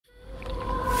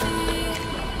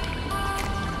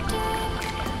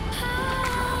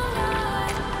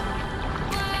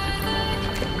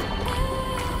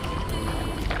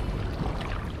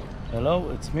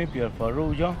Hello, it's me, Pierre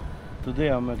Farrugia. Today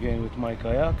I'm again with my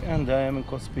kayak and I am in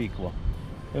Cospicua.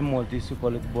 In Maltese you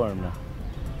call it Borna.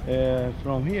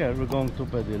 From here we're going to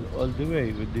pedal all the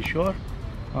way with the shore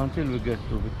until we get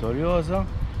to Vittoriosa,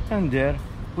 and there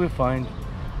we find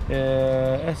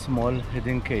a small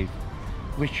hidden cave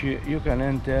which you can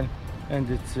enter,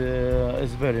 and it's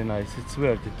very nice. It's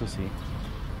worth it to see.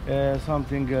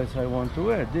 Something else I want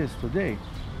to add is today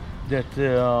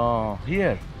that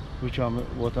here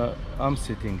I'm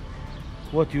sitting,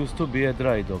 what used to be a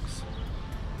drydocks,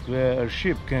 where a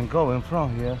ship can go in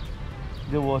from here,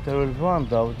 the water will run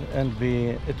down and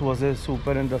it was a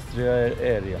super industrial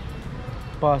area.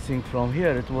 Passing from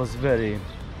here it was very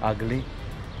ugly,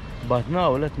 but now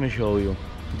let me show you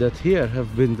that here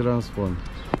have been transformed.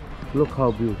 Look how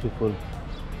beautiful.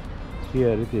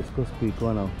 Here it is,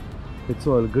 Cospicua now. It's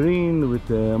all green with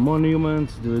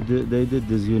monuments. They did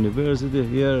this university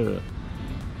here.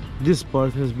 This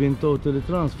part has been totally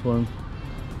transformed,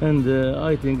 and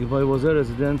I think if I was a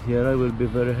resident here I will be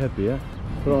very happy.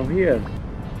 From here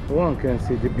one can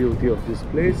see the beauty of this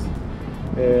place.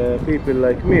 People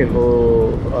like me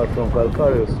who are from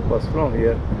Calcareous to pass from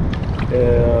here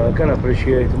can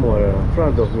appreciate more. In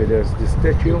front of me there's this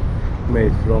statue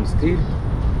made from steel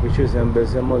which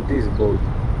resembles a Maltese boat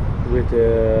with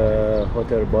a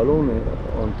hot air balloon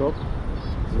on top.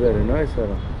 It's very nice.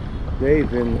 They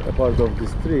even, a part of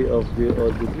this tree, of the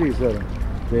trees,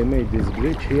 they made this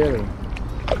bridge here.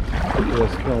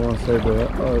 Just from one side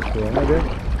to another,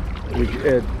 which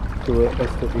add to the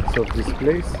aesthetics of this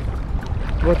place.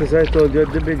 But as I told you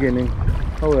at the beginning,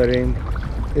 our aim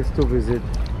is to visit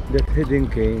that hidden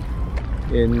cave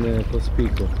in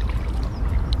Cospicua,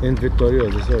 in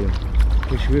Vittoriosa, sorry,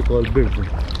 which we call Birgu.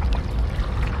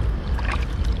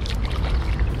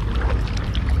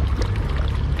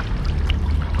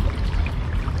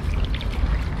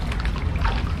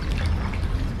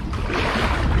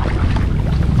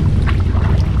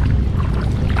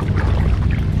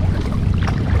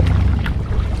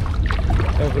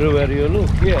 Everywhere you look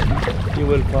here, you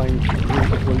will find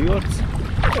beautiful yachts,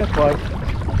 apart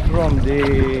from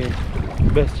the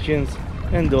bastions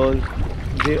and all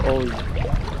the old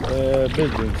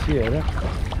buildings here.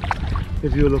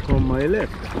 If you look on my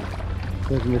left,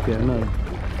 let me tell you,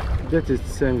 that is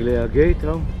Sanglia Gate,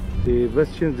 the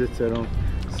bastions that's around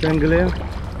Sanglia.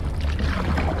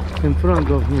 In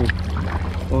front of me,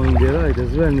 on the right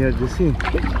as well, near the sea,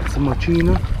 it's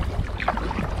Machina.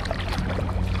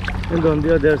 And on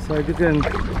the other side you can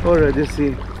already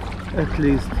see at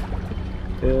least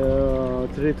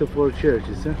 3 to 4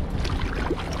 churches.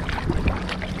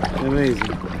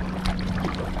 Amazing.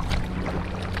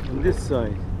 On this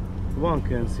side one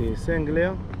can see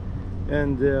Sanglia,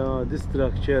 and this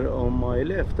structure on my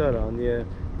left around,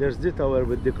 there's the tower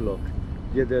with the clock.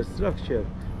 The other structure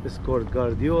is called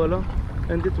gaurdiola,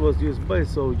 and it was used by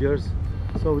soldiers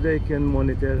so they can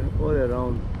monitor all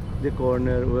around the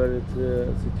corner where it's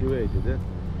situated,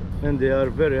 and they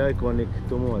are very iconic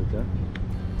to Malta.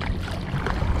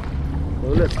 So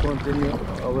let's continue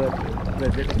our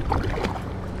visit.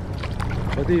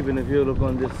 But even if you look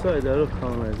on this side, look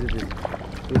how nice it is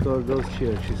with all those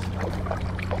churches.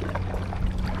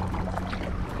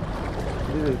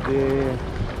 This is the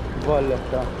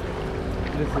Valletta,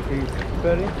 the city's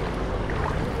ferry.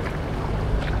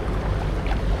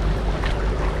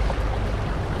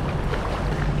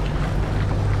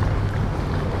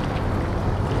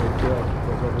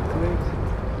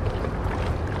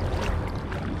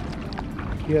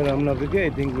 Here I'm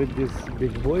navigating with this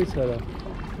big boy.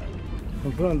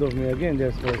 In front of me again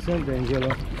there's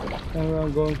Sant'Angelo, and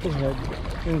I'm going to head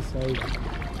inside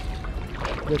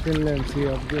the inland sea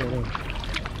up there.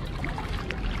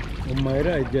 On my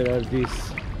right there are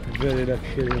these very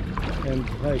luxury and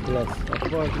high class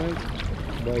apartments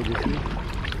by the sea.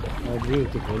 How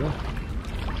beautiful,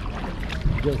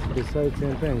 just beside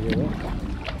Sant'Angelo.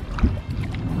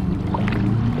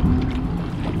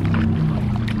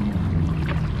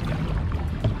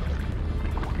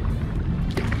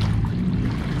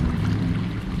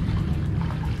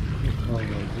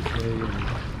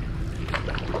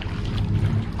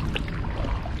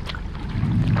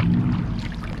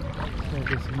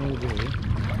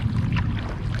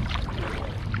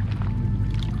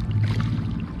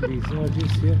 These are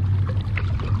just here,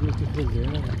 beautiful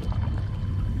there.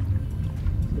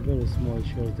 It's a very small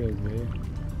shelter there,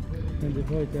 and the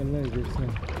white and nice is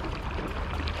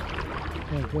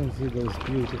I can see those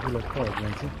beautiful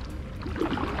apartments.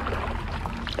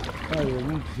 I will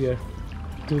move here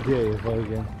today if I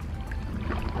can.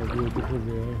 How beautiful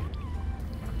they are.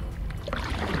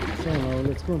 So now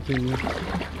let's continue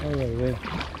our way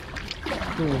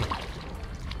to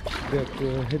that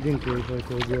hidden cave I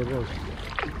told you about.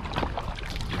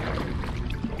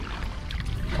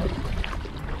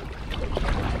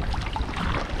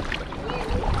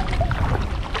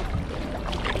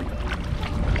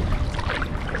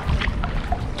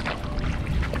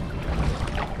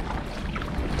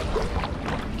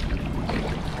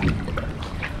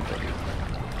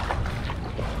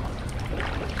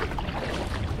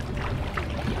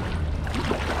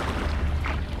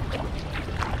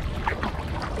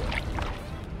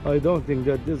 I don't think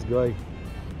that this guy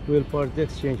will part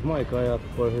exchange my kayak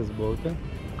for his boat.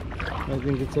 I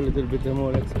think it's a little bit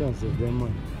more expensive than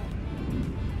mine.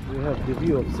 We have the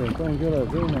view of St. Angela,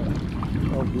 very nice.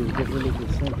 How beautiful it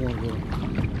is, St. Angela.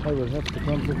 I will have to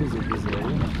come to visit this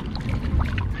area.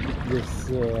 This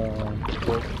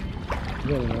boat,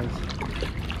 very nice.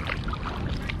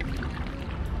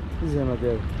 This is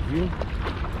another view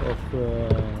of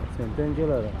St.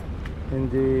 Angela. In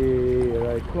the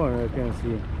right corner you can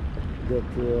see that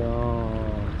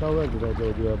tower that I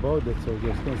told you about, that's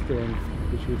Augustin stone,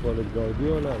 which we call it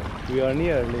gaurdiola. We are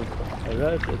nearly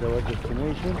arrived at our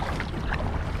destination.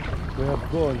 We have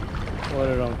gone all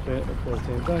around for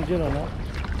St. Angela now.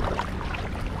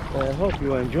 I hope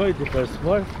you enjoyed the first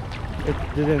part. It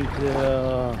didn't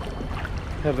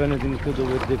have anything to do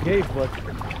with the cave, but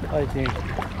I think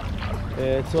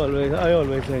I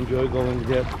always enjoy going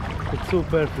there. It's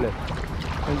super flat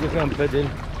and you can pedal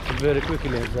very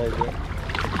quickly inside there.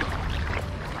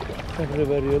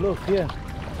 Everywhere you look here,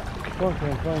 one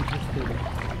can find history.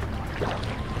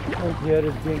 And here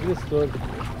is being restored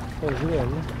as well.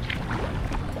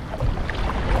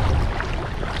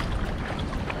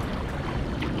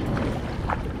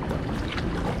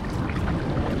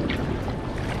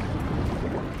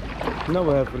 Now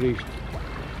we have reached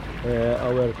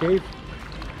our cave.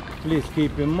 Please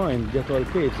keep in mind that all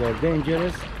caves are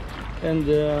dangerous, and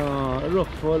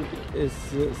rockfall is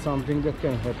something that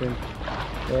can happen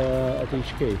at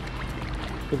each cave.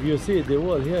 If you see the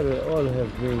wall here, all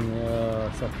have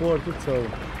been supported, so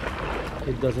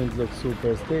it doesn't look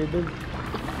super stable,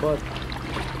 but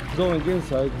going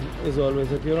inside is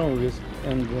always at your own risk,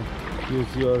 and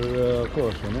use your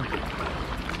caution.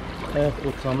 I have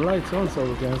put some lights on so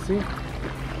you can see.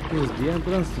 This is the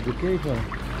entrance to the cave.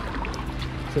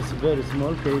 It's a very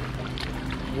small cave,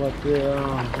 but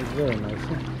it's very nice.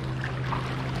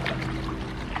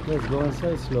 Let's go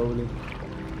inside slowly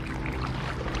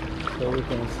so we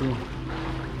can see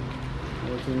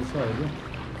what's inside.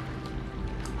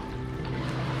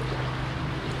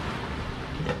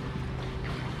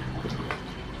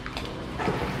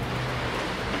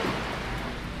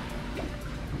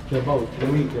 It's about 2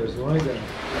 meters wide,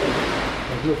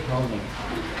 and look how much.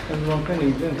 And one can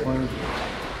even find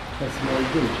a small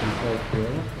beach inside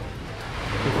here.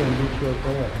 You can beach your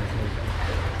kayak inside.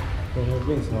 There have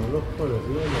been some rock fall as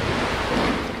well.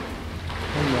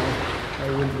 And now I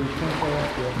will beach my kayak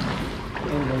here.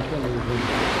 And then can even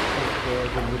just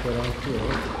a bit around here.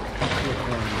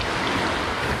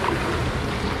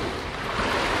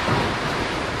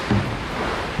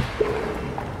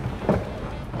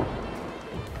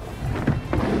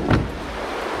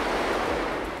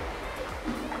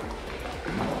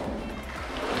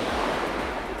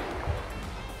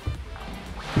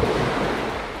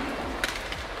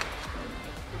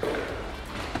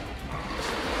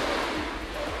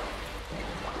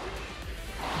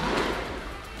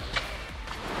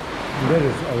 There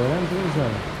is our entrance.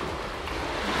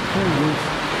 And this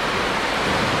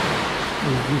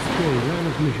is this cave.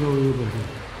 Let me show you better.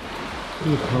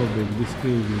 Look how big this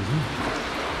cave is.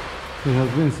 There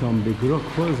have been some big rock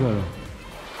falls around,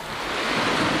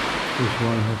 which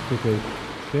one has to take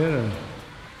care of.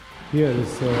 Here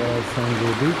is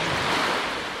Sango Beach,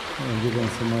 and you can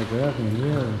see my kayak in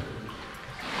here.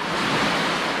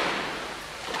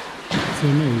 It's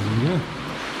amazing, yeah?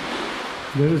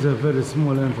 There is a very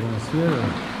small entrance here.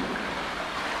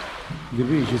 The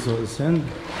beach is all sand.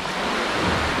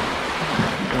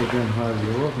 I can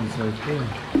hardly walk inside here.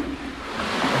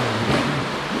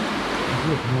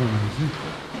 Look how nice.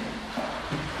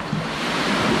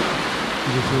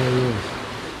 This is where it is.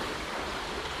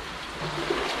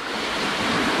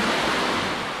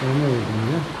 Amazing,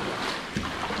 yeah?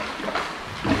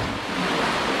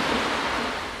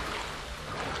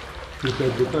 Look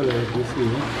at the color of the sea,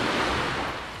 yeah?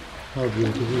 How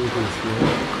beautiful it is here.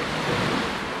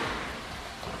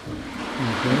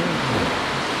 Okay.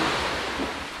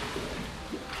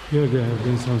 Here there have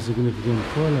been some significant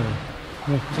fall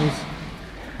like this.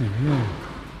 And here.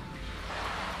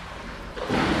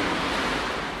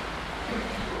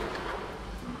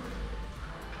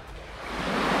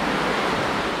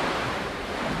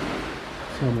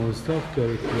 Some more stuff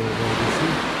carried here by the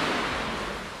sea.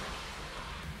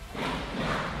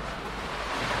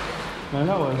 And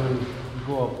now I will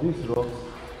go up these rocks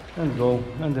and go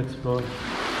and explore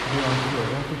beyond here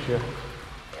and to check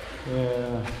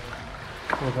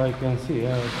what I can see. I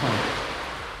can't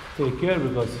take care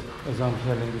because, as I'm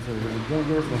telling, this is really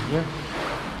dangerous. And here,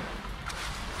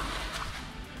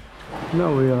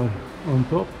 now we are on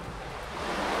top.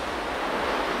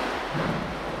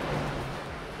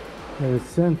 There is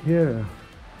sand here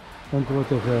and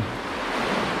whatever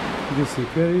this sea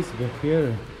carries back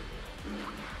here.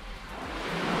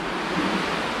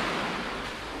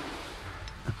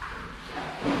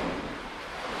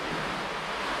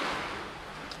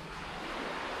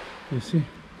 You see,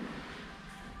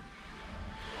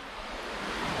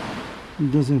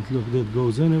 it doesn't look that it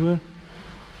goes anywhere.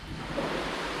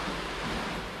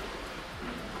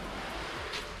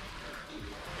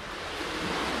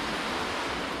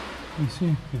 You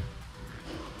see, yeah.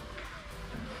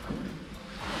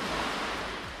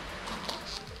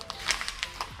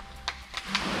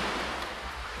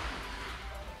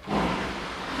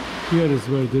 Here is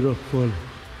where the rockfall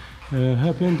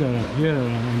happened, up here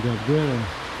and up there.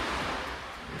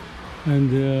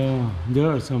 And there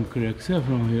are some cracks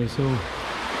from here, so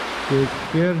take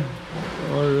care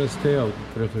or stay out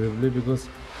preferably, because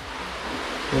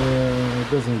it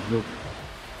doesn't look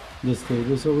the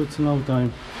stable. So it's now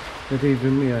time that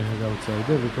even me I head outside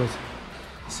there, because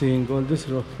seeing all this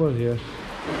rockfall here,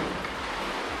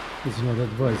 it's not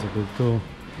advisable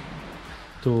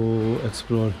to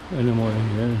explore anymore in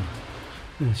here.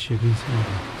 Let's check inside.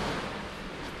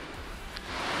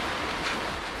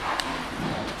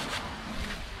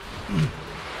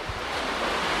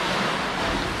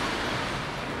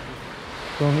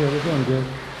 From here we can get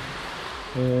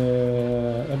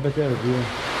a better view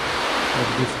of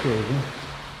this cave.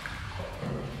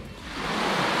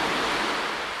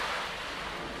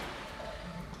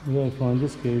 I found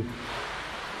this cave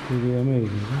really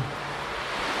amazing.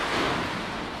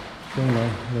 So now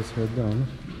let's head down.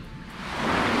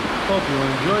 Hope you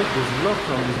enjoyed this vlog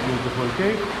from this beautiful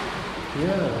cave.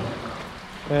 Yeah.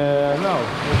 Now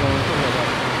we're going to head up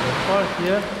to the park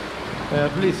here.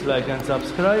 Please like and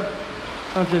subscribe.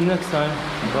 Until next time,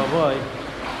 bye bye.